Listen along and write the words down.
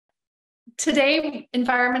Today,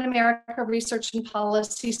 Environment America Research and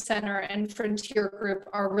Policy Center and Frontier Group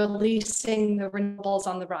are releasing the Renewables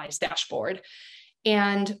on the Rise dashboard.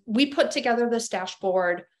 And we put together this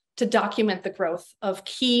dashboard to document the growth of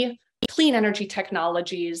key clean energy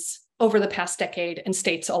technologies over the past decade in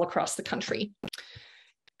states all across the country.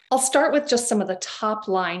 I'll start with just some of the top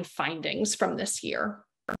line findings from this year.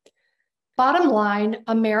 Bottom line,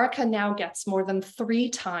 America now gets more than 3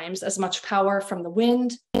 times as much power from the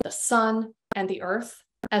wind, the sun, and the earth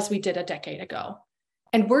as we did a decade ago.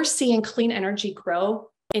 And we're seeing clean energy grow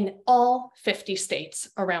in all 50 states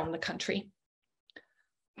around the country.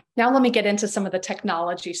 Now let me get into some of the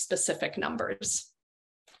technology-specific numbers.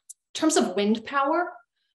 In terms of wind power,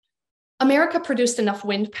 America produced enough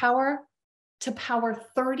wind power to power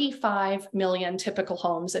 35 million typical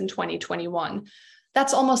homes in 2021.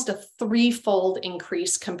 That's almost a 3-fold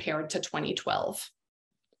increase compared to 2012.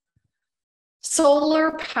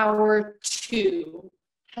 Solar power, too,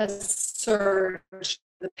 has surged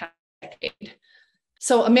the past decade.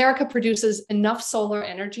 So America produces enough solar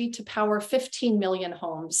energy to power 15 million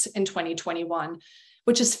homes in 2021,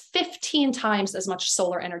 which is 15 times as much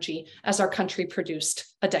solar energy as our country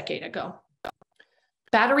produced a decade ago.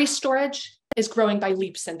 Battery storage is growing by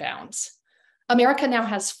leaps and bounds. America now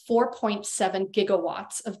has 4.7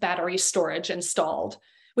 gigawatts of battery storage installed,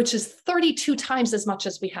 which is 32 times as much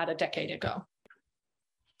as we had a decade ago.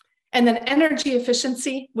 And then energy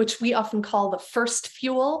efficiency, which we often call the first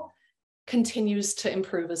fuel, continues to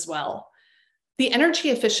improve as well. The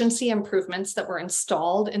energy efficiency improvements that were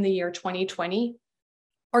installed in the year 2020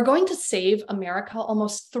 are going to save America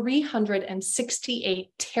almost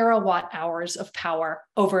 368 terawatt hours of power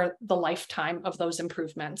over the lifetime of those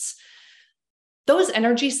improvements. Those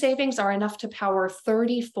energy savings are enough to power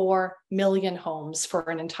 34 million homes for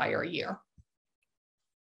an entire year.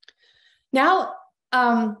 Now,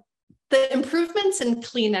 the improvements in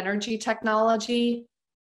clean energy technology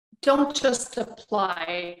don't just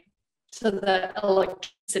apply to the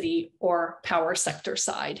electricity or power sector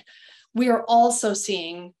side. We are also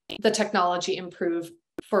seeing the technology improve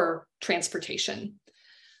for transportation.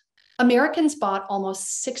 Americans bought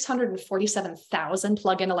almost 647,000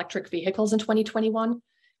 plug-in electric vehicles in 2021,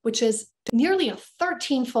 which is nearly a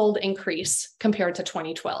 13-fold increase compared to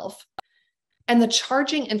 2012. And the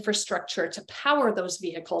charging infrastructure to power those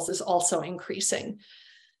vehicles is also increasing.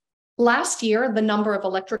 Last year, the number of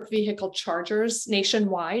electric vehicle chargers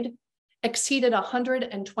nationwide exceeded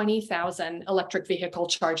 120,000 electric vehicle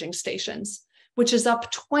charging stations, which is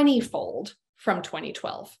up 20-fold from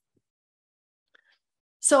 2012.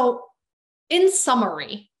 So, in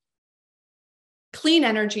summary, clean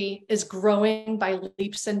energy is growing by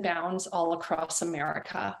leaps and bounds all across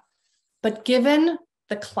America. But given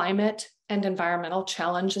the climate and environmental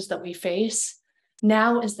challenges that we face,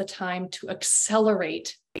 now is the time to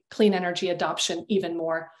accelerate clean energy adoption even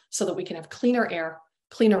more so that we can have cleaner air,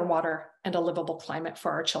 cleaner water, and a livable climate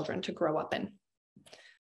for our children to grow up in.